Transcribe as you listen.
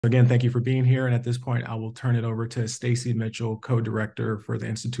Again, thank you for being here. And at this point, I will turn it over to Stacy Mitchell, co-director for the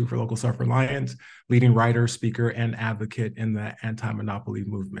Institute for Local Self-Reliance, leading writer, speaker, and advocate in the anti-monopoly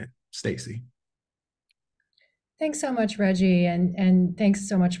movement. Stacy. Thanks so much, Reggie, and thanks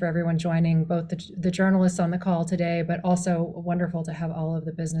so much for everyone joining, both the journalists on the call today, but also wonderful to have all of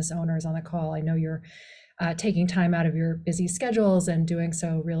the business owners on the call. I know you're taking time out of your busy schedules and doing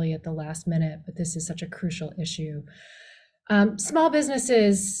so really at the last minute, but this is such a crucial issue. Small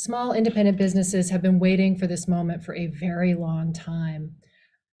businesses, small independent businesses have been waiting for this moment for a very long time.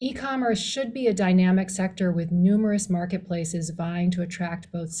 E-commerce should be a dynamic sector with numerous marketplaces vying to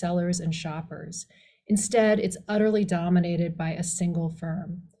attract both sellers and shoppers. Instead, it's utterly dominated by a single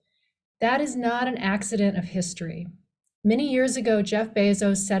firm. That is not an accident of history. Many years ago, Jeff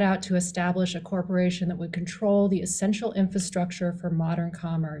Bezos set out to establish a corporation that would control the essential infrastructure for modern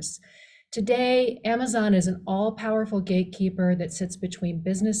commerce. Today, Amazon is an all-powerful gatekeeper that sits between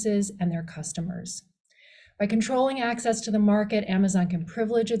businesses and their customers. By controlling access to the market, Amazon can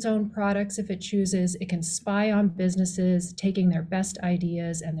privilege its own products if it chooses. It can spy on businesses, taking their best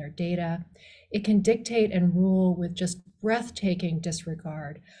ideas and their data. It can dictate and rule with just breathtaking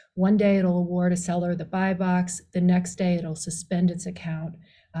disregard. One day it'll award a seller the buy box. The next day it'll suspend its account,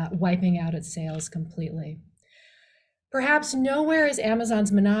 wiping out its sales completely. Perhaps nowhere is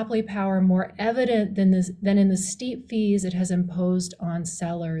Amazon's monopoly power more evident than in the steep fees it has imposed on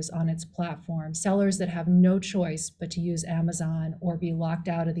sellers on its platform, sellers that have no choice but to use Amazon or be locked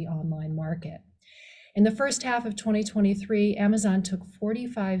out of the online market. In the first half of 2023, Amazon took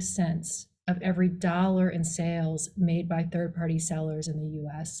 45 cents of every dollar in sales made by third-party sellers in the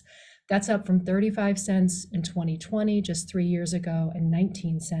US. That's up from 35 cents in 2020, just 3 years ago, and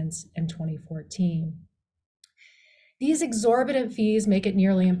 19 cents in 2014. These exorbitant fees make it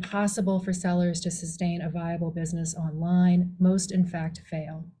nearly impossible for sellers to sustain a viable business online. Most, in fact,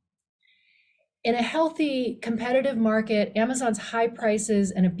 fail. In a healthy, competitive market, Amazon's high prices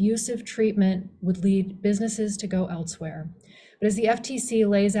and abusive treatment would lead businesses to go elsewhere. But as the FTC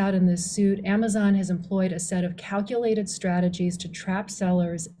lays out in this suit, Amazon has employed a set of calculated strategies to trap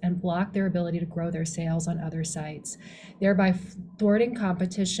sellers and block their ability to grow their sales on other sites, thereby thwarting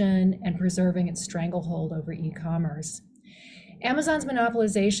competition and preserving its stranglehold over e-commerce. Amazon's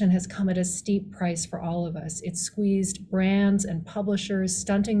monopolization has come at a steep price for all of us. It's squeezed brands and publishers,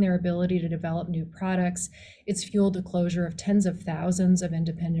 stunting their ability to develop new products. It's fueled the closure of tens of thousands of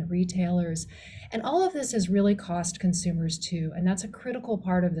independent retailers. And all of this has really cost consumers too, and that's a critical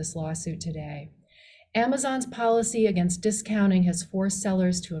part of this lawsuit today. Amazon's policy against discounting has forced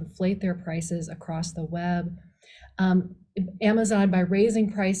sellers to inflate their prices across the web. Amazon, by raising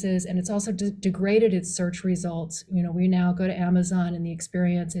prices, and it's also degraded its search results. You know, we now go to Amazon and the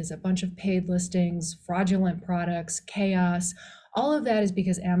experience is a bunch of paid listings, fraudulent products, chaos. All of that is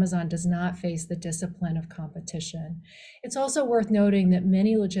because Amazon does not face the discipline of competition. It's also worth noting that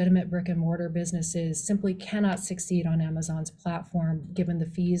many legitimate brick and mortar businesses simply cannot succeed on Amazon's platform given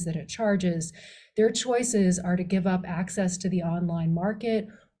the fees that it charges. Their choices are to give up access to the online market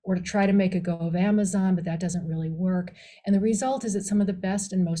or to try to make a go of Amazon, but that doesn't really work. And the result is that some of the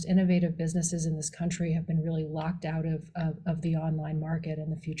best and most innovative businesses in this country have been really locked out of the online market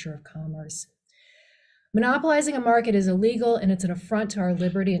and the future of commerce. Monopolizing a market is illegal, and it's an affront to our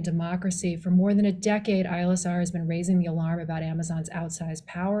liberty and democracy. For more than a decade, ILSR has been raising the alarm about Amazon's outsized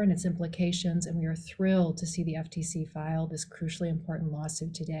power and its implications, and we are thrilled to see the FTC file this crucially important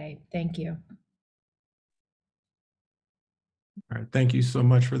lawsuit today. Thank you. All right, thank you so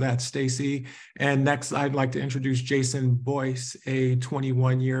much for that, Stacy. And next, I'd like to introduce Jason Boyce, a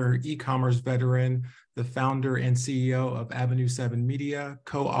 21-year e-commerce veteran, the founder and CEO of Avenue 7 Media,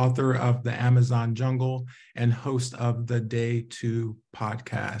 co-author of The Amazon Jungle, and host of the Day 2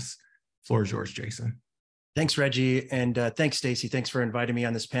 podcast. Floor is yours, Jason. Thanks, Reggie, and thanks, Stacy. Thanks for inviting me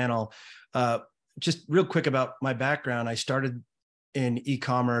on this panel. Just real quick about my background. I started in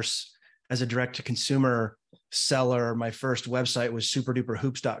e-commerce as a direct-to-consumer seller. My first website was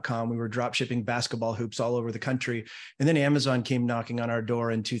superduperhoops.com. We were drop shipping basketball hoops all over the country. And then Amazon came knocking on our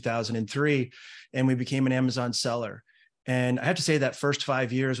door in 2003, and we became an Amazon seller. And I have to say that first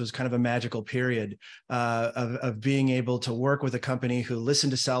 5 years was kind of a magical period of being able to work with a company who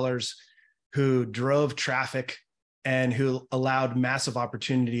listened to sellers, who drove traffic, and who allowed massive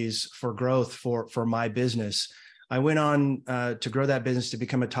opportunities for growth for my business. I went on to grow that business to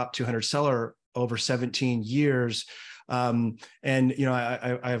become a top 200 seller over 17 years. And, you know,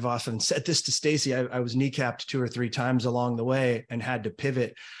 I've often said this to Stacy, I was kneecapped 2 or 3 times along the way and had to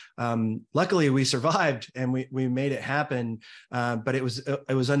pivot. Luckily, we survived and we made it happen, but it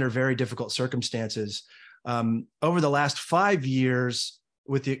was under very difficult circumstances. Over the last 5 years,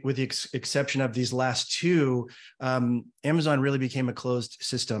 with the exception of these last two, Amazon really became a closed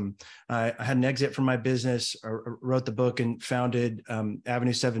system. I had an exit from my business, wrote the book, and founded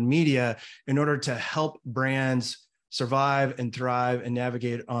Avenue 7 Media in order to help brands survive and thrive and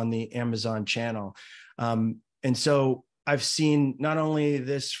navigate on the Amazon channel. And so I've seen not only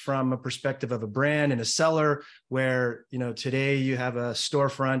this from a perspective of a brand and a seller, where, you know, today you have a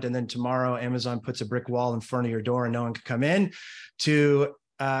storefront and then tomorrow Amazon puts a brick wall in front of your door and no one can come in, to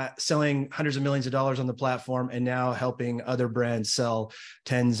selling hundreds of millions of dollars on the platform, and now helping other brands sell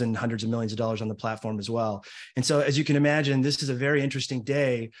tens and hundreds of millions of dollars on the platform as well. And so, as you can imagine, this is a very interesting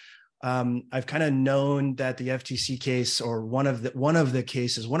day. I've kind of known that the FTC case, or one of the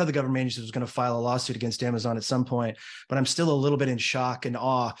cases, one of the government agencies was going to file a lawsuit against Amazon at some point, but I'm still a little bit in shock and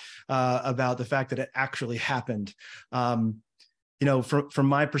awe about the fact that it actually happened. You know, from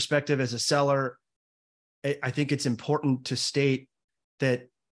my perspective as a seller, I think it's important to state that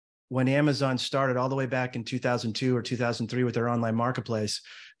when Amazon started all the way back in 2002 or 2003 with their online marketplace,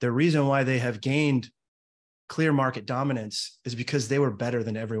 the reason why they have gained clear market dominance is because they were better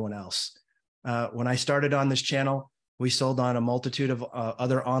than everyone else. When I started on this channel, we sold on a multitude of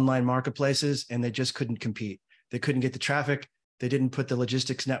other online marketplaces, and they just couldn't compete. They couldn't get the traffic. They didn't put the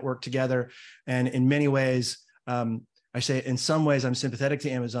logistics network together. And in many ways, I say in some ways I'm sympathetic to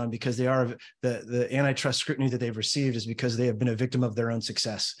Amazon, because they are the antitrust scrutiny that they've received is because they have been a victim of their own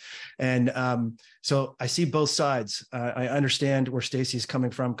success. And so I see both sides. I understand where Stacey's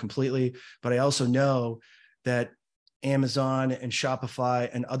coming from completely, but I also know that Amazon and Shopify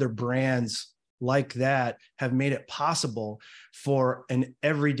and other brands like that have made it possible for an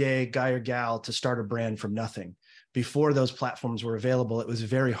everyday guy or gal to start a brand from nothing. Before those platforms were available, it was a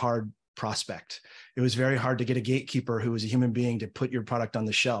very hard prospect. It was very hard to get a gatekeeper who was a human being to put your product on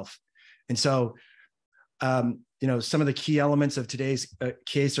the shelf. And so, you know, some of the key elements of today's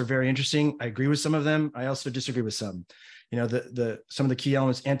case are very interesting. I agree with some of them. I also disagree with some. You know, some of the key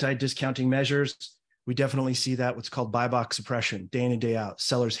elements, anti-discounting measures. We definitely see that, what's called buy box suppression, day in and day out.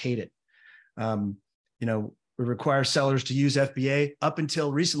 Sellers hate it. You know, we require sellers to use FBA. Up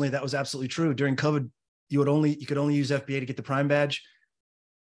until recently, that was absolutely true. During COVID, you could only use FBA to get the Prime badge.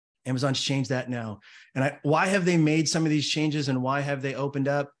 Amazon's changed that now. And why have they made some of these changes, and why have they opened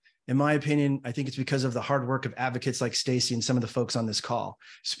up? In my opinion, I think it's because of the hard work of advocates like Stacey and some of the folks on this call,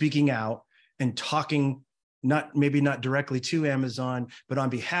 speaking out and talking, maybe not directly to Amazon, but on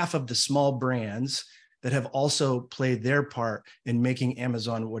behalf of the small brands that have also played their part in making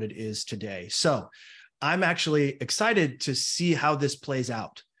Amazon what it is today. So I'm actually excited to see how this plays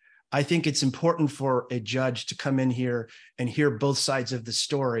out. I think it's important for a judge to come in here and hear both sides of the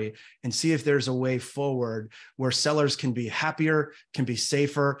story and see if there's a way forward where sellers can be happier, can be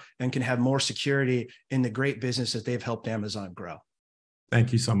safer, and can have more security in the great business that they've helped Amazon grow.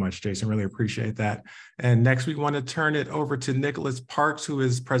 Thank you so much, Jason. Really appreciate that. And next, we want to turn it over to Nicholas Parks, who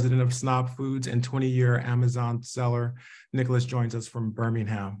is president of Snob Foods and 20-year Amazon seller. Nicholas joins us from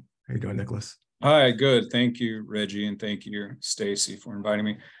Birmingham. How are you doing, Nicholas? Hi, good. Thank you, Reggie, and thank you, Stacey, for inviting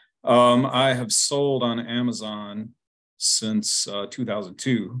me. I have sold on Amazon since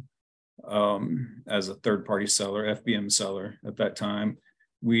 2002 as a third-party seller, FBM seller at that time.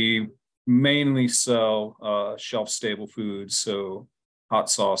 We mainly sell shelf-stable foods, so hot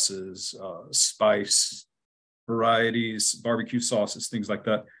sauces, spice varieties, barbecue sauces, things like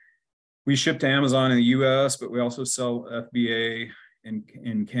that. We ship to Amazon in the US, but we also sell FBA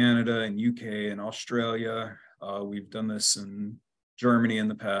in Canada and UK and Australia. We've done this in Germany in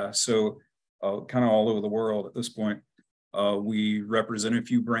the past, so kind of all over the world at this point. We represent a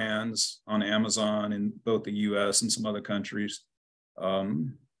few brands on Amazon in both the US and some other countries.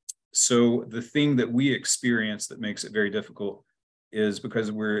 So the thing that we experience that makes it very difficult is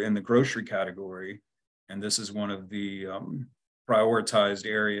because we're in the grocery category, and this is one of the prioritized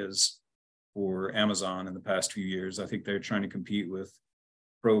areas for Amazon in the past few years. I think they're trying to compete with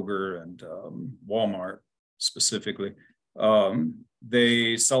Kroger and Walmart specifically.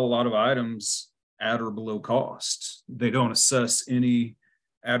 They sell a lot of items at or below cost. They don't assess any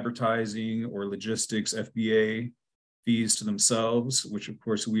advertising or logistics FBA fees to themselves, which of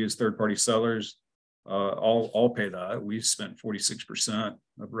course we as third-party sellers all pay that. We spent 46%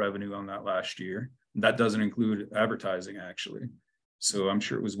 of revenue on that last year. That doesn't include advertising, actually. So I'm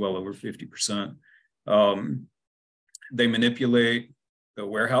sure it was well over 50%. They manipulate the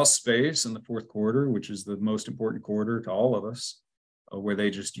warehouse space in the fourth quarter, which is the most important quarter to all of us, where they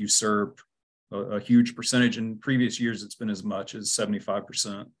just usurp a huge percentage. In previous years, it's been as much as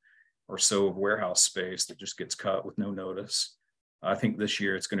 75% or so of warehouse space that just gets cut with no notice. I think this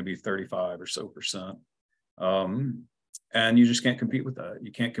year it's going to be 35 or so percent. And you just can't compete with that.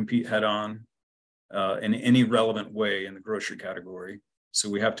 You can't compete head on in any relevant way in the grocery category. So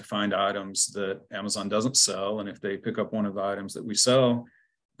we have to find items that Amazon doesn't sell. And if they pick up one of the items that we sell,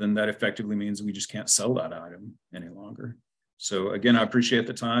 then that effectively means we just can't sell that item any longer. So again, I appreciate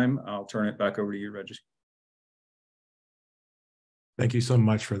the time. I'll turn it back over to you, Reggie. Thank you so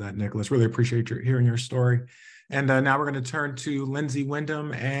much for that, Nicholas. Really appreciate hearing your story. And now we're going to turn to Lindsay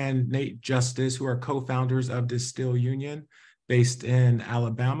Wyndham and Nate Justice, who are co-founders of Distill Union, based in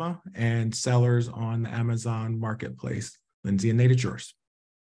Alabama and sellers on the Amazon Marketplace. Lindsay and Nate, it's yours.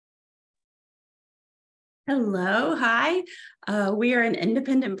 Hello, hi. We are an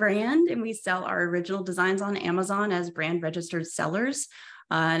independent brand and we sell our original designs on Amazon as brand registered sellers.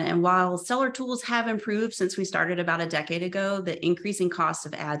 And while seller tools have improved since we started about a decade ago, the increasing costs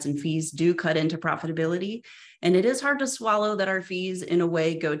of ads and fees do cut into profitability. And it is hard to swallow that our fees in a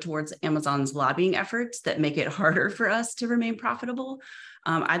way go towards Amazon's lobbying efforts that make it harder for us to remain profitable.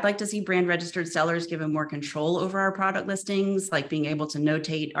 I'd like to see brand registered sellers given more control over our product listings, like being able to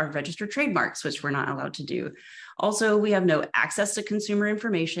notate our registered trademarks, which we're not allowed to do. Also, we have no access to consumer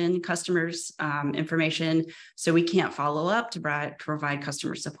information, customers' information, so we can't follow up to provide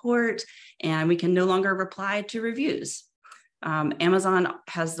customer support, and we can no longer reply to reviews. Amazon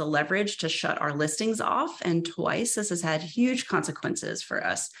has the leverage to shut our listings off, and twice this has had huge consequences for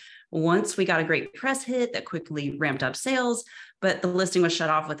us. Once we got a great press hit that quickly ramped up sales, but the listing was shut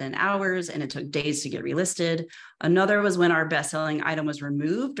off within hours and it took days to get relisted. Another was when our best-selling item was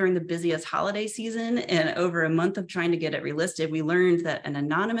removed during the busiest holiday season, and over a month of trying to get it relisted, we learned that an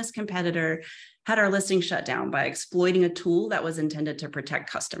anonymous competitor had our listing shut down by exploiting a tool that was intended to protect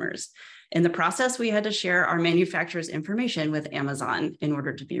customers. In the process, we had to share our manufacturer's information with Amazon in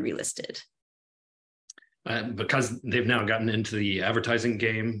order to be relisted. Because they've now gotten into the advertising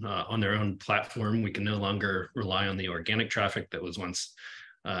game on their own platform, we can no longer rely on the organic traffic that was once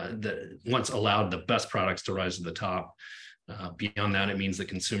allowed the best products to rise to the top. Beyond that, it means that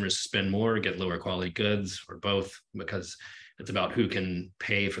consumers spend more, get lower quality goods, or both, because it's about who can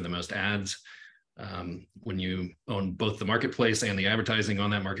pay for the most ads. When you own both the marketplace and the advertising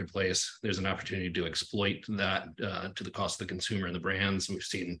on that marketplace, there's an opportunity to exploit that to the cost of the consumer and the brands.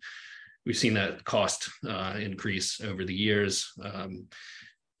 We've seen that cost increase over the years.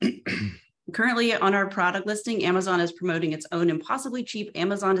 Currently on our product listing, Amazon is promoting its own impossibly cheap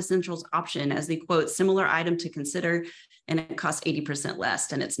Amazon Essentials option as the quote similar item to consider, and it costs 80%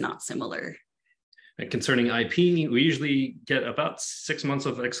 less, and it's not similar. And concerning IP, we usually get about 6 months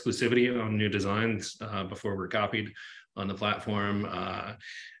of exclusivity on new designs before we're copied on the platform.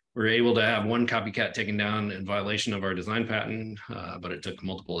 We're able to have one copycat taken down in violation of our design patent, but it took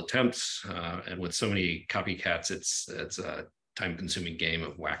multiple attempts. And with so many copycats, it's a time-consuming game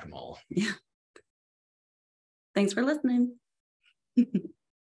of whack-a-mole. Yeah. Thanks for listening.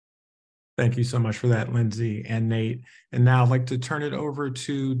 Thank you so much for that, Lindsay and Nate. And now I'd like to turn it over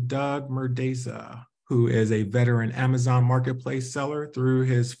to Doug Merdeza, who is a veteran Amazon Marketplace seller through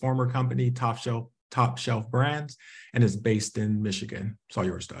his former company, Top Shelf Brands, and is based in Michigan. It's all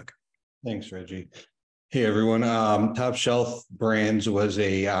yours, Doug. Thanks, Reggie. Hey, everyone. Top Shelf Brands was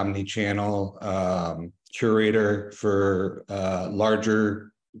a omni-channel curator for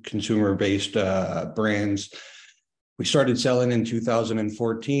larger consumer-based brands. We started selling in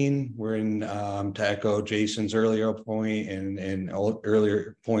 2014. We're in, to echo Jason's earlier point and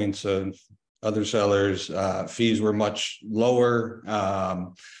earlier points of other sellers, fees were much lower.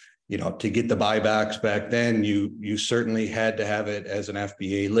 You know, to get the buybacks back then, you certainly had to have it as an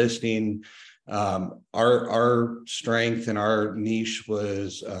FBA listing. Our strength and our niche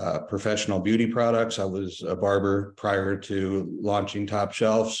was professional beauty products. I was a barber prior to launching Top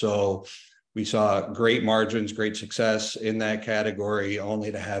Shelf, so we saw great margins, great success in that category,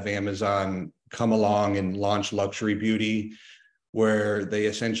 only to have Amazon come along and launch luxury beauty, where they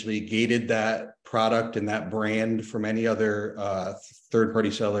essentially gated that product and that brand from any other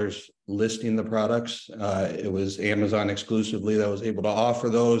third-party sellers listing the products. It was Amazon exclusively that was able to offer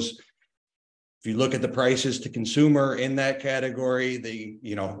those. If you look at the prices to consumer in that category,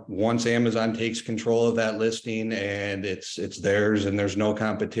 once Amazon takes control of that listing and it's theirs and there's no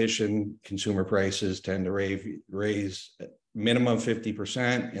competition, consumer prices tend to raise minimum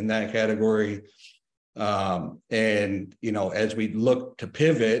 50% in that category. And, as we look to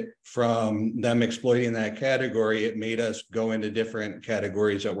pivot from them exploiting that category, it made us go into different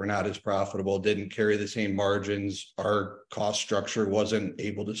categories that were not as profitable, didn't carry the same margins. Our cost structure wasn't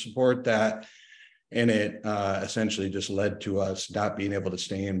able to support that. And it essentially just led to us not being able to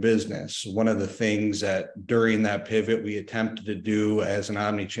stay in business. One of the things that during that pivot we attempted to do as an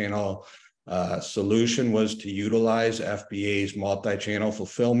omni-channel solution was to utilize FBA's multi-channel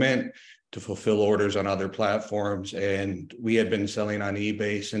fulfillment to fulfill orders on other platforms. And we had been selling on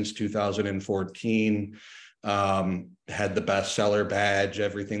eBay since 2014, had the best seller badge,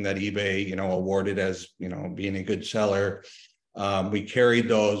 everything that eBay, awarded as, being a good seller. We carried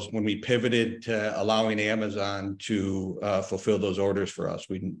those when we pivoted to allowing Amazon to fulfill those orders for us.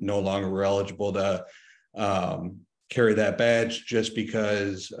 We no longer were eligible to carry that badge just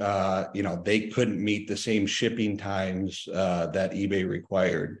because, they couldn't meet the same shipping times that eBay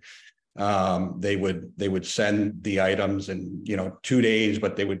required. They would send the items in 2 days,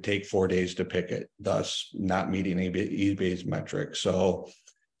 but they would take 4 days to pick it, thus not meeting eBay's metrics. So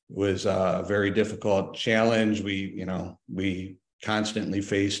it was a very difficult challenge. We constantly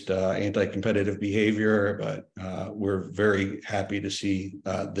faced anti-competitive behavior, but we're very happy to see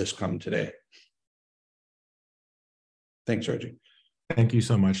this come today. Thanks, Reggie. Thank you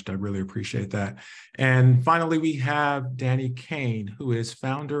so much, Doug. Really appreciate that. And finally, we have Danny Kane, who is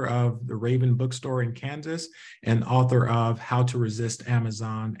founder of the Raven Bookstore in Kansas and author of How to Resist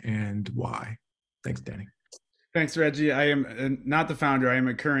Amazon and Why. Thanks, Danny. Thanks, Reggie. I am not the founder. I am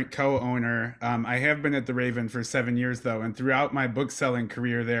a current co-owner. I have been at the Raven for 7 years, though. And throughout my book selling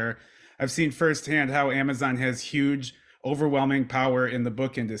career there, I've seen firsthand how Amazon has huge, overwhelming power in the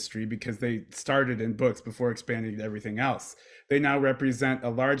book industry because they started in books before expanding to everything else. They now represent a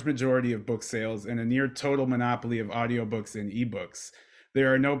large majority of book sales and a near total monopoly of audiobooks and ebooks.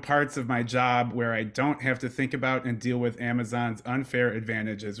 There are no parts of my job where I don't have to think about and deal with Amazon's unfair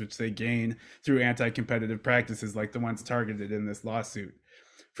advantages, which they gain through anti-competitive practices like the ones targeted in this lawsuit.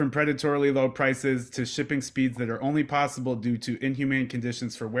 From predatorily low prices to shipping speeds that are only possible due to inhumane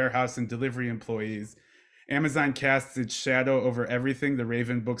conditions for warehouse and delivery employees, Amazon casts its shadow over everything the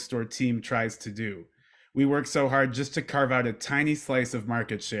Raven Bookstore team tries to do. We work so hard just to carve out a tiny slice of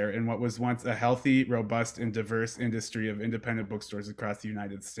market share in what was once a healthy, robust, and diverse industry of independent bookstores across the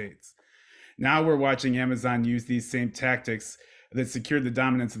United States. Now we're watching Amazon use these same tactics that secured the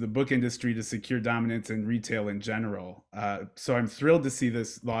dominance of the book industry to secure dominance in retail in general. So I'm thrilled to see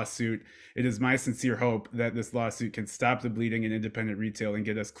this lawsuit. It is my sincere hope that this lawsuit can stop the bleeding in independent retail and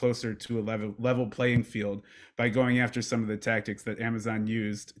get us closer to a level playing field by going after some of the tactics that Amazon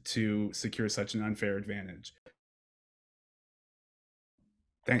used to secure such an unfair advantage.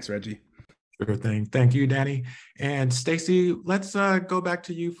 Thanks, Reggie. Sure thing. Thank you, Danny. And Stacy, let's go back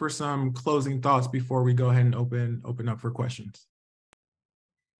to you for some closing thoughts before we go ahead and open up for questions.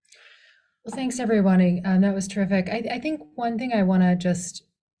 Well, thanks, everybody. That was terrific. I think one thing I want to just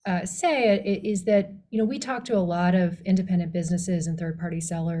say is that, we talk to a lot of independent businesses and third-party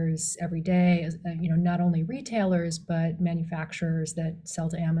sellers every day, not only retailers, but manufacturers that sell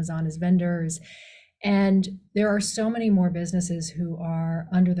to Amazon as vendors. And there are so many more businesses who are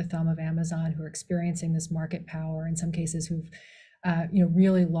under the thumb of Amazon, who are experiencing this market power, in some cases who've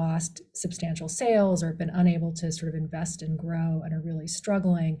really lost substantial sales or been unable to sort of invest and grow and are really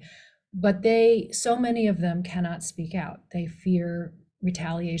struggling. But so many of them cannot speak out. They fear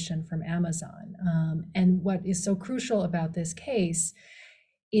retaliation from Amazon. And what is so crucial about this case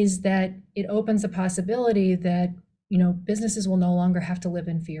is that it opens a possibility that, businesses will no longer have to live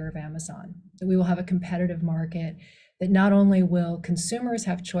in fear of Amazon, that we will have a competitive market, that not only will consumers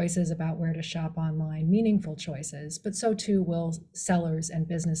have choices about where to shop online, meaningful choices, but so too will sellers and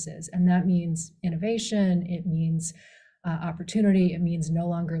businesses. And that means innovation, it means opportunity, it means no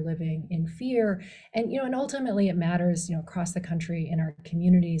longer living in fear. And, and ultimately it matters, across the country, in our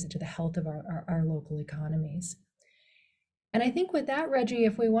communities, and to the health of our local economies. And I think with that, Reggie,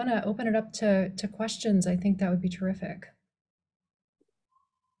 if we want to open it up to questions, I think that would be terrific.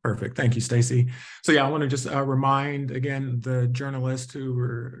 Perfect. Thank you, Stacy. So yeah, I want to just remind again the journalists who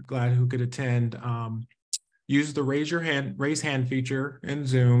were glad who could attend, use the raise hand feature in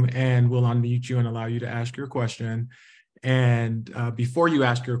Zoom, and we'll unmute you and allow you to ask your question. And before you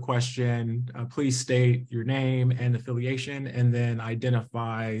ask your question, please state your name and affiliation, and then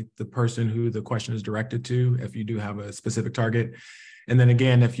identify the person who the question is directed to, if you do have a specific target. And then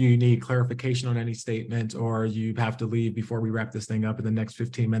again, if you need clarification on any statement, or you have to leave before we wrap this thing up in the next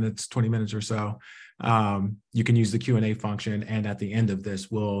 15 minutes, 20 minutes or so, you can use the Q&A function. And at the end of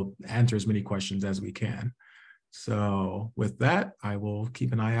this, we'll answer as many questions as we can. So with that, I will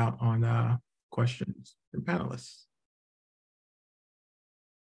keep an eye out on questions from panelists.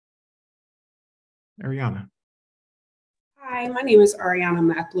 Ariana. Hi, my name is Ariana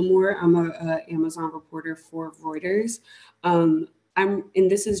McLemore. I'm a Amazon reporter for Reuters. And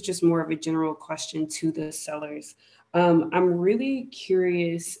this is just more of a general question to the sellers. I'm really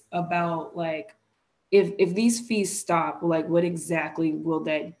curious about if these fees stop, like what exactly will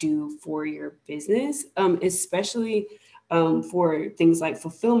that do for your business? Especially for things like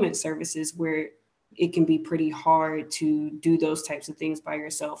fulfillment services where it can be pretty hard to do those types of things by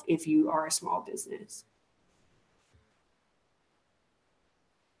yourself if you are a small business.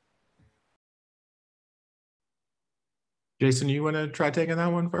 Jason, you want to try taking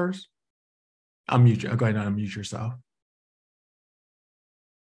that one first? Unmute you. Go ahead and unmute yourself.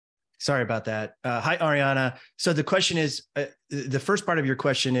 Sorry about that. Hi, Ariana. So the question is, the first part of your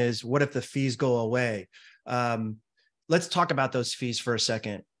question is, what if the fees go away? Let's talk about those fees for a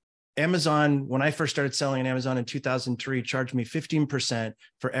second. Amazon, when I first started selling on Amazon in 2003, charged me 15%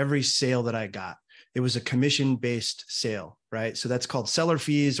 for every sale that I got. It was a commission-based sale, right? So that's called seller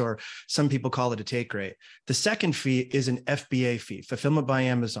fees, or some people call it a take rate. The second fee is an FBA fee, fulfillment by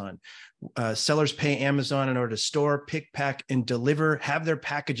Amazon. Sellers pay Amazon in order to store, pick, pack, and deliver, have their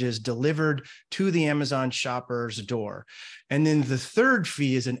packages delivered to the Amazon shopper's door. And then the third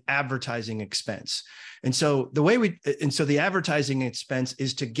fee is an advertising expense. And so the advertising expense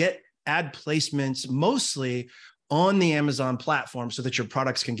is to get ad placements mostly on the Amazon platform so that your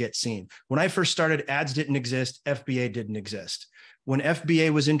products can get seen. When I first started, ads didn't exist, FBA didn't exist. When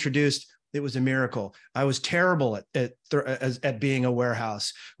FBA was introduced, it was a miracle. I was terrible at being a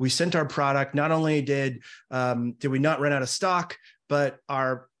warehouse. We sent our product. Not only did we not run out of stock, but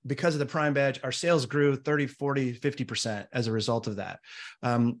because of the Prime badge, our sales grew 30, 40, 50% as a result of that.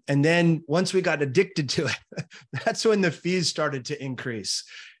 And then once we got addicted to it, that's when the fees started to increase.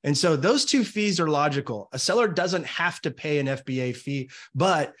 And so those two fees are logical. A seller doesn't have to pay an FBA fee,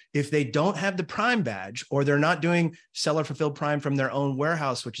 but if they don't have the Prime badge, or they're not doing seller fulfilled Prime from their own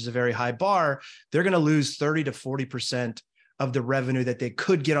warehouse, which is a very high bar, they're going to lose 30 to 40% of the revenue that they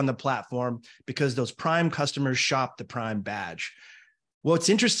could get on the platform because those Prime customers shop the Prime badge. What's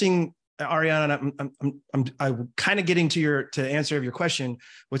interesting, Ariana, I'm kind of getting to answer of your question.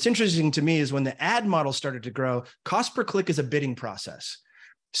 What's interesting to me is when the ad model started to grow, cost per click is a bidding process.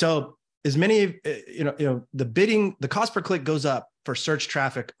 So as many, the cost per click goes up for search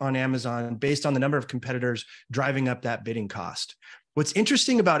traffic on Amazon based on the number of competitors driving up that bidding cost. What's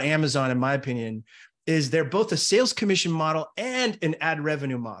interesting about Amazon, in my opinion, is they're both a sales commission model and an ad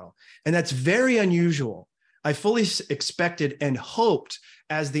revenue model. And that's very unusual. I fully expected and hoped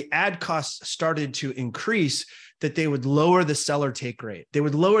as the ad costs started to increase that they would lower the seller take rate. They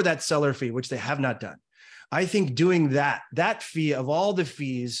would lower that seller fee, which they have not done. I think doing that fee of all the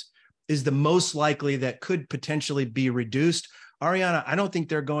fees is the most likely that could potentially be reduced. Ariana, I don't think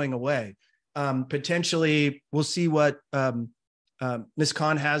they're going away. Potentially, we'll see what Ms.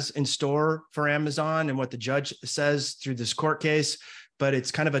 Khan has in store for Amazon and what the judge says through this court case, but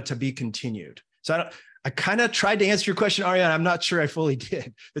it's kind of a to be continued. So I kind of tried to answer your question, Ariana. I'm not sure I fully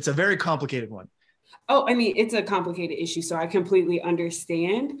did. It's a very complicated one. Oh, I mean, it's a complicated issue, so I completely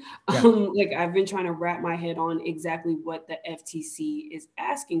understand. Yeah. Like I've been trying to wrap my head on exactly what the FTC is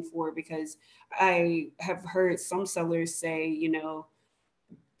asking for, because I have heard some sellers say,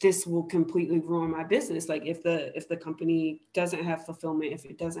 this will completely ruin my business. Like if the company doesn't have fulfillment, if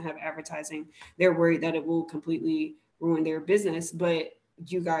it doesn't have advertising, they're worried that it will completely ruin their business. But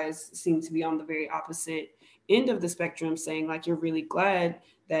you guys seem to be on the very opposite end of the spectrum, saying like you're really glad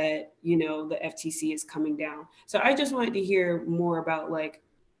that the FTC is coming down. So I just wanted to hear more about like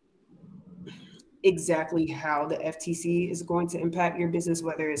exactly how the FTC is going to impact your business,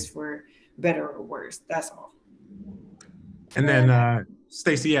 whether it's for better or worse. That's all. And then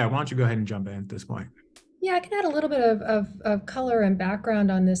Stacey, why don't you go ahead and jump in at this point? Yeah, I can add a little bit of color and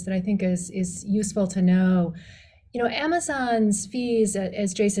background on this that I think is useful to know. Amazon's fees,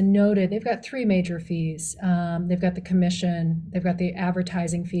 as Jason noted, they've got three major fees. They've got the commission, they've got the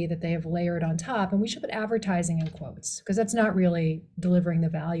advertising fee that they have layered on top, and we should put advertising in quotes because that's not really delivering the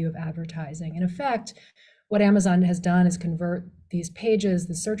value of advertising. In effect, what Amazon has done is convert these pages,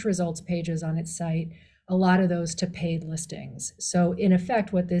 the search results pages on its site, a lot of those to paid listings. So in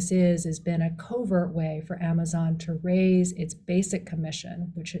effect, what this has been a covert way for Amazon to raise its basic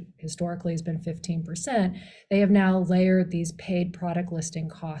commission, which historically has been 15%. They have now layered these paid product listing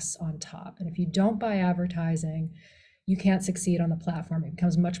costs on top. And if you don't buy advertising, you can't succeed on the platform. It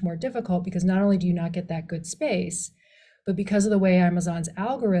becomes much more difficult because not only do you not get that good space, but because of the way Amazon's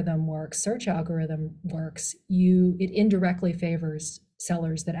algorithm works, search algorithm works, it indirectly favors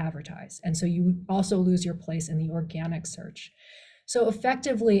sellers that advertise. And so you also lose your place in the organic search. So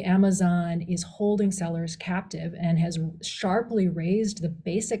effectively, Amazon is holding sellers captive and has sharply raised the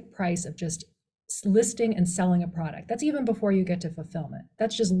basic price of just listing and selling a product. That's even before you get to fulfillment.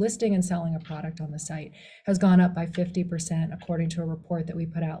 That's just listing and selling a product on the site has gone up by 50%, according to a report that we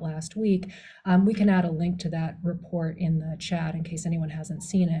put out last week. We can add a link to that report in the chat in case anyone hasn't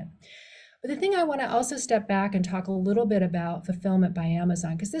seen it. But the thing I want to also step back and talk a little bit about fulfillment by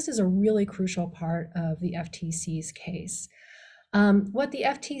Amazon, because this is a really crucial part of the FTC's case. What the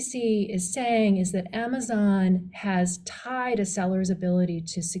FTC is saying is that Amazon has tied a seller's ability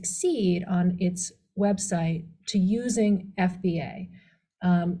to succeed on its website to using FBA.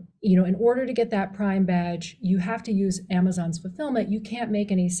 In order to get that Prime badge, you have to use Amazon's fulfillment. You can't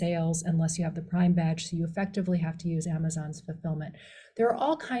make any sales unless you have the Prime badge, so you effectively have to use Amazon's fulfillment. There are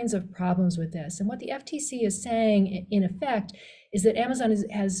all kinds of problems with this. And what the FTC is saying, in effect, is that Amazon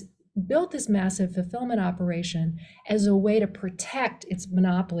has built this massive fulfillment operation as a way to protect its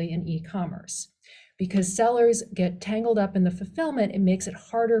monopoly in e-commerce. Because sellers get tangled up in the fulfillment, it makes it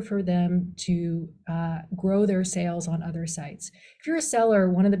harder for them to grow their sales on other sites. If you're a seller,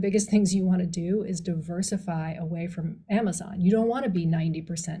 one of the biggest things you want to do is diversify away from Amazon. You don't want to be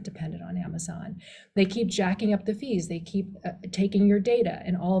 90% dependent on Amazon. They keep jacking up the fees. They keep taking your data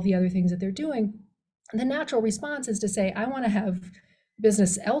and all of the other things that they're doing. And the natural response is to say, I want to have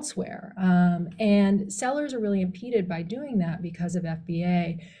business elsewhere. And sellers are really impeded by doing that because of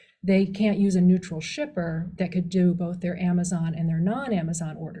FBA. They can't use a neutral shipper that could do both their Amazon and their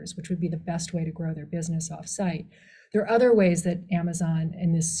non-Amazon orders, which would be the best way to grow their business off-site. There are other ways that Amazon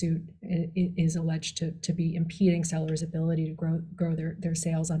in this suit is alleged to be impeding sellers' ability to grow their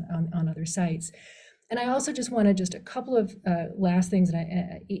sales on other sites. And I also just wanted a couple of last things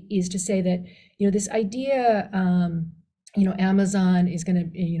is to say that, this idea, Amazon is going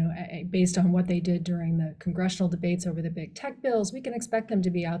to, based on what they did during the congressional debates over the big tech bills, we can expect them to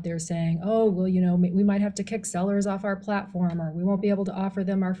be out there saying, oh, well, we might have to kick sellers off our platform, or we won't be able to offer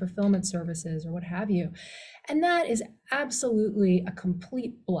them our fulfillment services, or what have you. And that is absolutely a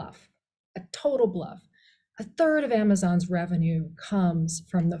complete bluff, a total bluff. A third of Amazon's revenue comes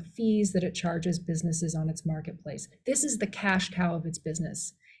from the fees that it charges businesses on its marketplace. This is the cash cow of its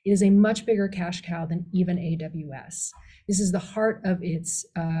business. It is a much bigger cash cow than even AWS. This is the heart of its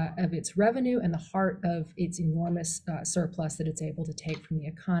revenue and the heart of its enormous surplus that it's able to take from the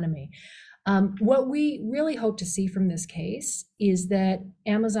economy. What we really hope to see from this case is that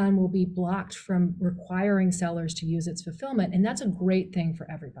Amazon will be blocked from requiring sellers to use its fulfillment. And that's a great thing for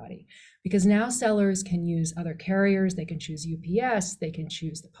everybody, because now sellers can use other carriers. They can choose UPS, they can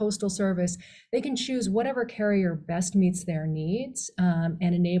choose the Postal Service, they can choose whatever carrier best meets their needs and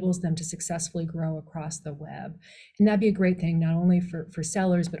enables them to successfully grow across the web. And that'd be a great thing, not only for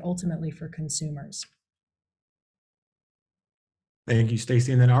sellers, but ultimately for consumers. Thank you,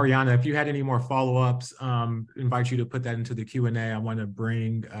 Stacey. And then Ariana, if you had any more follow-ups, invite you to put that into the Q&A. I want to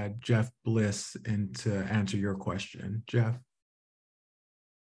bring Jeff Bliss in to answer your question. Jeff.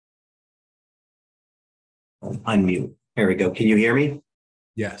 Unmute. There we go. Can you hear me?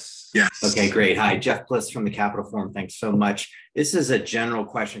 Yes. Yes. Okay, great. Hi, Jeff Bliss from the Capital Forum. Thanks so much. This is a general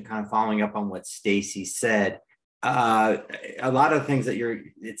question, kind of following up on what Stacey said. A lot of things that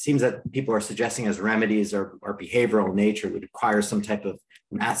it seems that people are suggesting as remedies are behavioral nature, would require some type of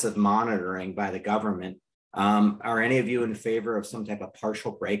massive monitoring by the government. Are any of you in favor of some type of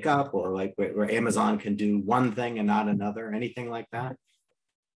partial breakup, or like where Amazon can do one thing and not another, anything like that?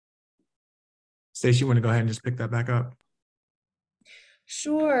 Stacey, you want to go ahead and just pick that back up?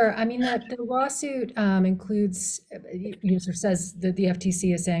 Sure. I mean, the lawsuit includes, sort of says that the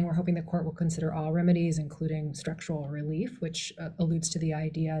FTC is saying we're hoping the court will consider all remedies, including structural relief, which alludes to the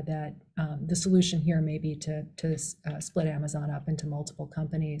idea that the solution here may be to split Amazon up into multiple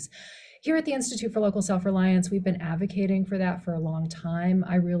companies. Here at the Institute for Local Self-Reliance, we've been advocating for that for a long time.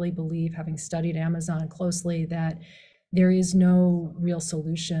 I really believe, having studied Amazon closely, that there is no real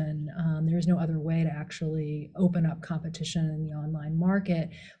solution. There is no other way to actually open up competition in the online market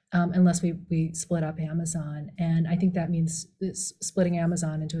unless we split up Amazon. And I think that means splitting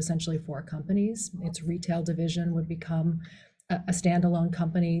Amazon into essentially 4 companies. Its retail division would become a standalone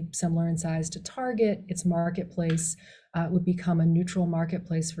company similar in size to Target. Its marketplace would become a neutral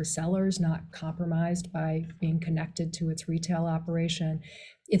marketplace for sellers, not compromised by being connected to its retail operation.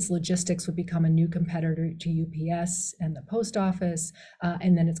 Its logistics would become a new competitor to UPS and the post office,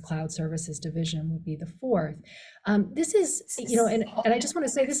 and then its cloud services division would be the 4th. This is, and I just want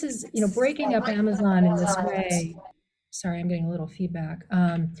to say, this is, breaking up Amazon in this way. Sorry, I'm getting a little feedback.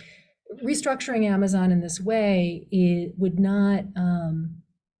 Restructuring Amazon in this way, it would not,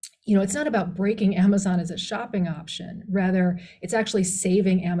 it's not about breaking Amazon as a shopping option. Rather, it's actually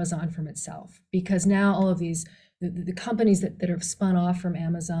saving Amazon from itself, because now all of these the companies that have spun off from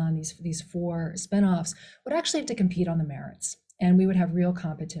Amazon, these 4 spinoffs, would actually have to compete on the merits. And we would have real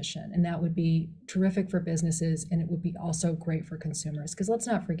competition. And that would be terrific for businesses. And it would be also great for consumers. Because let's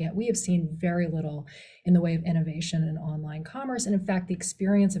not forget, we have seen very little in the way of innovation in online commerce. And in fact, the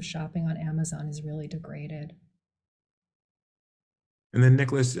experience of shopping on Amazon is really degraded. And then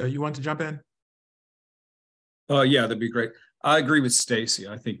Nicholas, you want to jump in? Yeah, that'd be great. I agree with Stacy.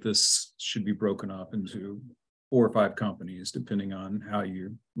 I think this should be broken up into 4 or 5 companies, depending on how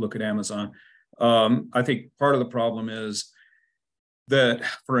you look at Amazon. I think part of the problem is that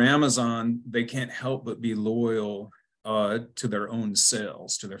for Amazon, they can't help but be loyal to their own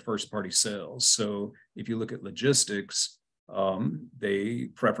sales, to their first party sales. So if you look at logistics, they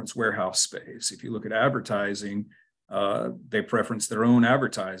preference warehouse space. If you look at advertising, they preference their own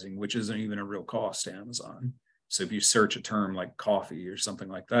advertising, which isn't even a real cost to Amazon. So if you search a term like coffee or something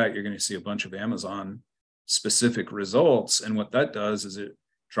like that, you're going to see a bunch of Amazon specific results. And what that does is it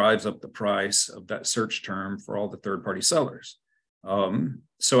drives up the price of that search term for all the third party sellers.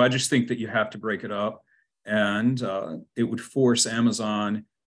 So I just think that you have to break it up, and it would force Amazon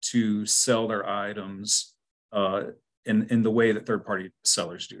to sell their items in the way that third-party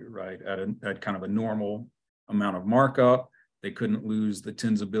sellers do, right? At kind of a normal amount of markup. They couldn't lose the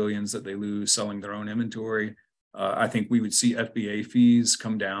tens of billions that they lose selling their own inventory. I think we would see FBA fees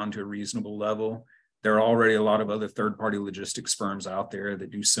come down to a reasonable level. There are already a lot of other third-party logistics firms out there that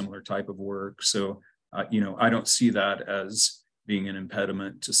do similar type of work. So, I don't see that as being an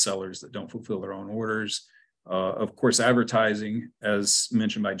impediment to sellers that don't fulfill their own orders. Of course, advertising, as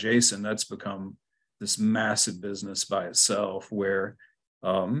mentioned by Jason, that's become this massive business by itself where,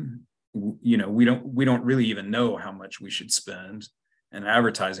 we don't really even know how much we should spend. An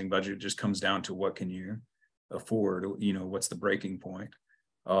advertising budget just comes down to what can you afford, what's the breaking point.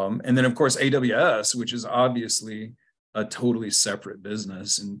 And then of course, AWS, which is obviously a totally separate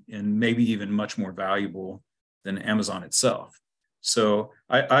business and maybe even much more valuable than Amazon itself. So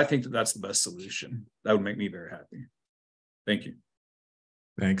I think that that's the best solution. That would make me very happy. Thank you.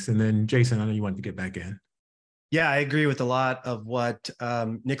 Thanks. And then Jason, I know you wanted to get back in. Yeah, I agree with a lot of what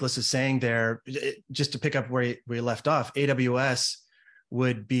Nicholas is saying there. Just to pick up where he left off, AWS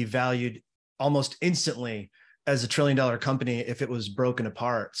would be valued almost instantly as $1 trillion company if it was broken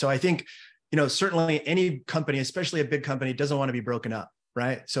apart. So I think, certainly any company, especially a big company, doesn't want to be broken up.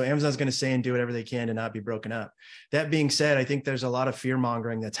 Right. So Amazon's going to say and do whatever they can to not be broken up. That being said, I think there's a lot of fear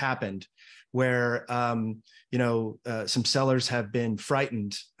mongering that's happened where, some sellers have been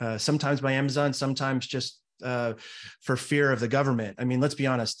frightened, sometimes by Amazon, sometimes just for fear of the government. I mean, let's be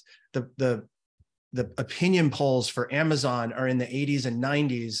honest, the opinion polls for Amazon are in the 80s and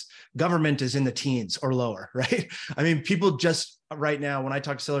 90s. Government is in the teens or lower, right? I mean, people just right now, when I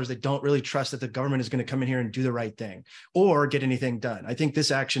talk to sellers, they don't really trust that the government is going to come in here and do the right thing or get anything done. I think this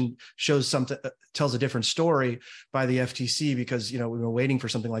action shows something, tells a different story by the FTC because, we've been waiting for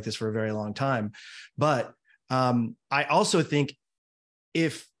something like this for a very long time. But I also think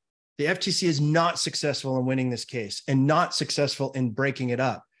if the FTC is not successful in winning this case and not successful in breaking it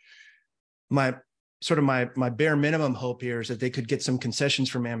up, my bare minimum hope here is that they could get some concessions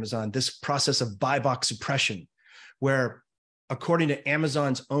from Amazon, this process of buy box suppression, where according to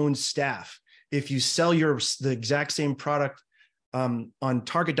Amazon's own staff, if you sell the exact same product on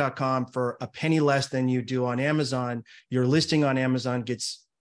Target.com for a penny less than you do on Amazon, your listing on Amazon gets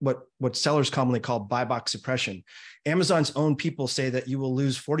what sellers commonly call buy box suppression. Amazon's own people say that you will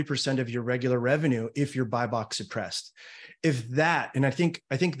lose 40% of your regular revenue if you're buy box suppressed. And I think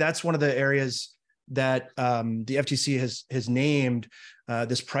that's one of the areas that the FTC has named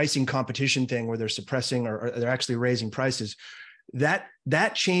this pricing competition thing where they're suppressing or they're actually raising prices.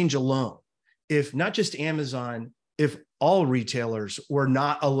 That change alone, if not just Amazon, if all retailers were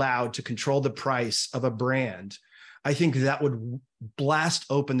not allowed to control the price of a brand, I think that would blast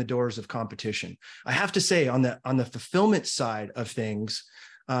open the doors of competition. I have to say on the fulfillment side of things,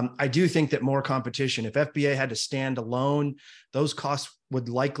 I do think that more competition, if FBA had to stand alone, those costs would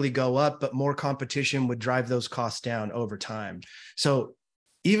likely go up, but more competition would drive those costs down over time. So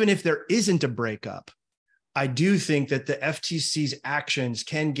even if there isn't a breakup, I do think that the FTC's actions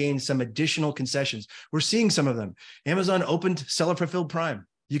can gain some additional concessions. We're seeing some of them. Amazon opened seller fulfilled Prime.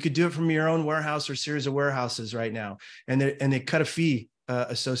 You could do it from your own warehouse or series of warehouses right now, and they cut a fee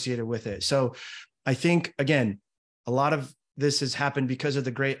associated with it. So I think, again, a lot of this has happened because of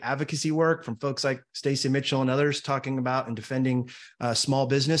the great advocacy work from folks like Stacy Mitchell and others talking about and defending small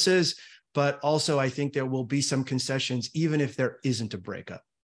businesses. But also, I think there will be some concessions, even if there isn't a breakup.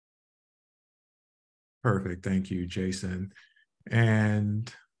 Perfect. Thank you, Jason.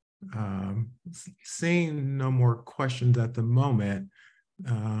 And Seeing no more questions at the moment,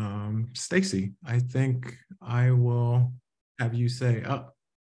 Stacy, I think I will have you say, oh,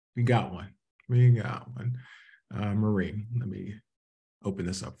 we got one. We got one. Maureen, let me open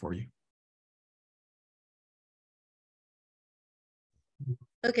this up for you.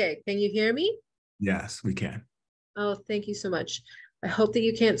 Okay, can you hear me? Yes, we can. Oh, thank you so much. I hope that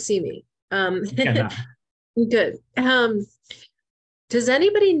you can't see me. Cannot. Good. Does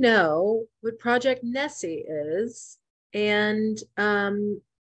anybody know what Project Nessie is? And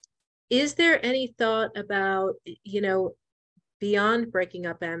is there any thought about, beyond breaking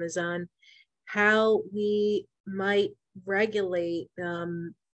up Amazon, how we might regulate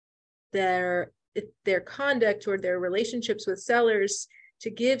their conduct or their relationships with sellers to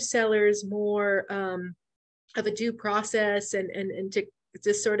give sellers more of a due process and to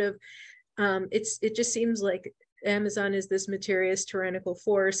just sort of it just seems like Amazon is this mysterious tyrannical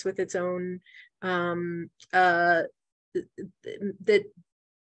force with its own that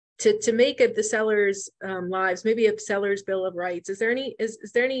to make it the sellers' lives, maybe a seller's bill of rights. Is there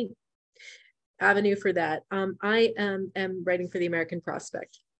any avenue for that? I am writing for the American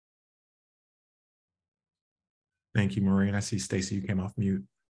Prospect. Thank you, Maureen. I see Stacy, you came off mute.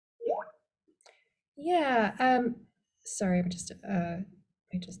 Yeah, sorry, I'm just let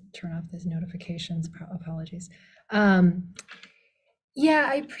me just turn off these notifications. Apologies. Yeah,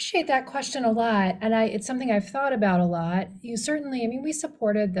 I appreciate that question a lot, and it's something I've thought about a lot. You certainly, I mean, we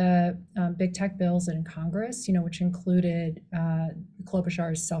supported the big tech bills in Congress, which included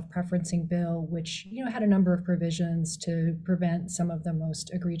Klobuchar's self-preferencing bill, which had a number of provisions to prevent some of the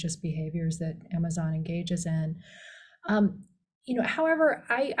most egregious behaviors that Amazon engages in. However,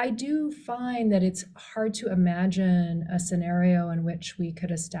 I do find that it's hard to imagine a scenario in which we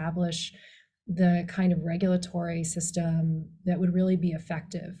could establish the kind of regulatory system that would really be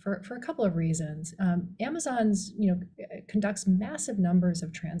effective for a couple of reasons. Amazon's, conducts massive numbers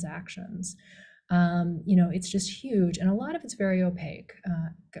of transactions. It's just huge, and a lot of it's very opaque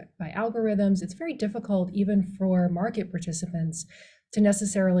by algorithms. It's very difficult even for market participants to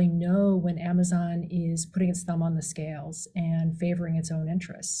necessarily know when Amazon is putting its thumb on the scales and favoring its own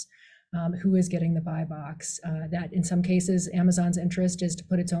interests. Who is getting the buy box? That in some cases, Amazon's interest is to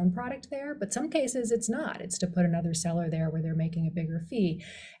put its own product there, but some cases it's not. It's to put another seller there where they're making a bigger fee.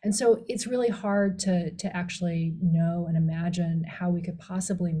 And so it's really hard to actually know and imagine how we could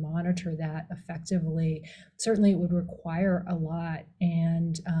possibly monitor that effectively. Certainly it would require a lot,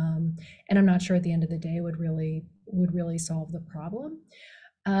 and I'm not sure at the end of the day would really solve the problem.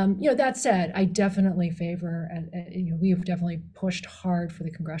 That said, I definitely favor, we've definitely pushed hard for the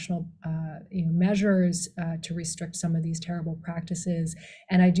congressional, measures to restrict some of these terrible practices.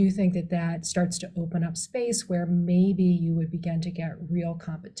 And I do think that starts to open up space where maybe you would begin to get real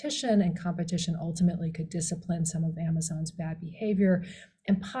competition, and competition ultimately could discipline some of Amazon's bad behavior.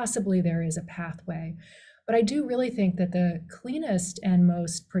 And possibly there is a pathway. But I do really think that the cleanest and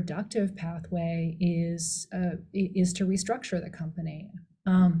most productive pathway is to restructure the company.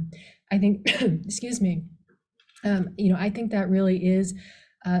 I think, excuse me, I think that really is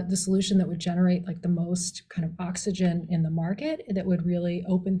the solution that would generate like the most kind of oxygen in the market, that would really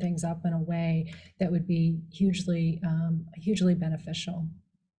open things up in a way that would be hugely beneficial.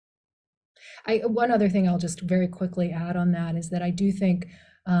 One other thing I'll just very quickly add on that is that I do think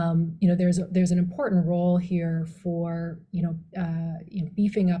there's an important role here for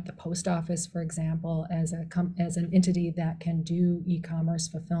beefing up the post office, for example, as an entity that can do e-commerce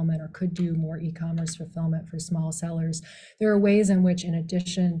fulfillment or could do more e-commerce fulfillment for small sellers. There are ways in which, in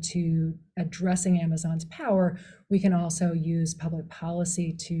addition to addressing Amazon's power, we can also use public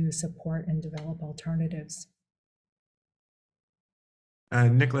policy to support and develop alternatives.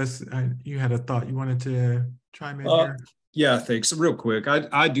 Nicholas, you had a thought you wanted to chime in here? Yeah, thanks. Real quick,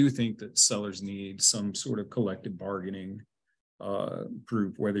 I do think that sellers need some sort of collective bargaining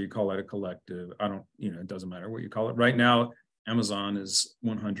group, whether you call it a collective. It doesn't matter what you call it. Right now, Amazon is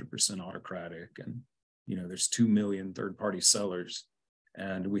 100% autocratic, and there's 2 million third-party sellers,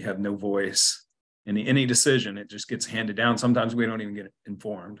 and we have no voice in any decision. It just gets handed down. Sometimes we don't even get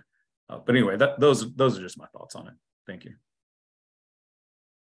informed. But anyway, those are just my thoughts on it. Thank you.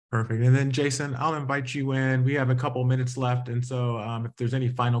 Perfect. And then Jason, I'll invite you in. We have a couple minutes left. And so if there's any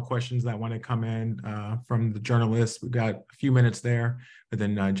final questions that want to come in from the journalists, we've got a few minutes there. But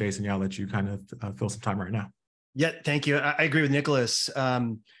then Jason, I'll let you kind of fill some time right now. Yeah, thank you. I agree with Nicholas.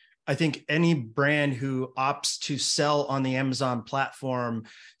 I think any brand who opts to sell on the Amazon platform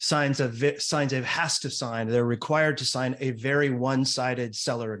has to sign. They're required to sign a very one-sided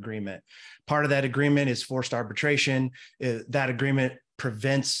seller agreement. Part of that agreement is forced arbitration. That agreement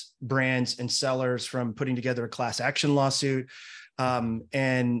prevents brands and sellers from putting together a class action lawsuit. And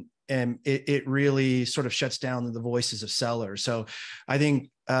it really sort of shuts down the voices of sellers. So I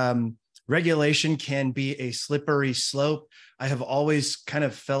think regulation can be a slippery slope. I have always kind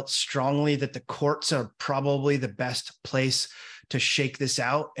of felt strongly that the courts are probably the best place to shake this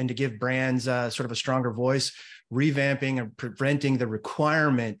out and to give brands sort of a stronger voice, revamping and preventing the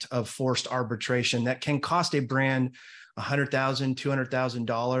requirement of forced arbitration that can cost a brand $100,000,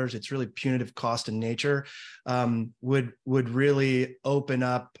 $200,000. It's really punitive cost in nature, would really open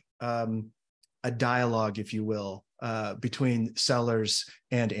up a dialogue, if you will, between sellers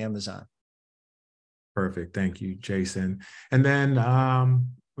and Amazon. Perfect. Thank you, Jason. And then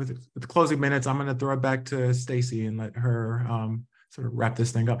with the closing minutes, I'm going to throw it back to Stacy and let her sort of wrap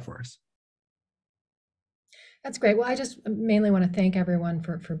this thing up for us. That's great. Well, I just mainly want to thank everyone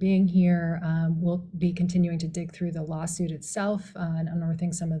for being here. We'll be continuing to dig through the lawsuit itself and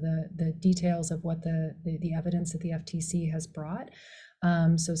unearthing some of the details of what the evidence that the FTC has brought.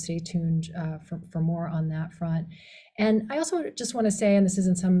 So stay tuned for more on that front. And I also just want to say, and this is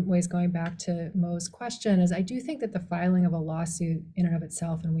in some ways going back to Mo's question, is I do think that the filing of a lawsuit in and of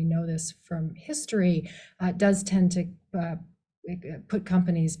itself, and we know this from history, does tend to put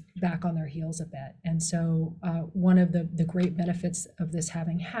companies back on their heels a bit. And so one of the great benefits of this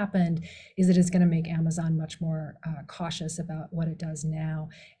having happened is that it's going to make Amazon much more cautious about what it does now.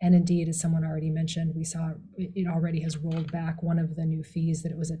 And indeed, as someone already mentioned, we saw it already has rolled back one of the new fees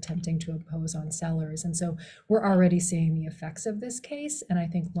that it was attempting to impose on sellers. And so we're already seeing the effects of this case. And I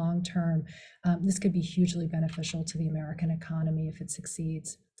think long term, this could be hugely beneficial to the American economy if it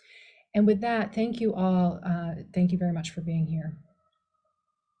succeeds. And with that, thank you all. Thank you very much for being here.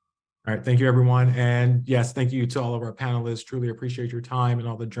 All right, thank you, everyone. And yes, thank you to all of our panelists. Truly appreciate your time and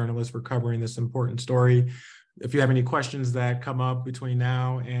all the journalists for covering this important story. If you have any questions that come up between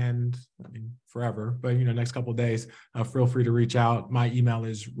now and forever, but next couple of days, feel free to reach out. My email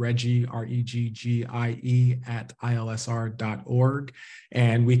is Reggie, REGGIE @ilsr.org.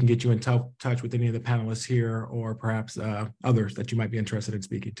 And we can get you in touch with any of the panelists here or perhaps others that you might be interested in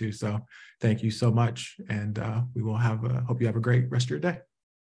speaking to. So thank you so much. And we will hope you have a great rest of your day.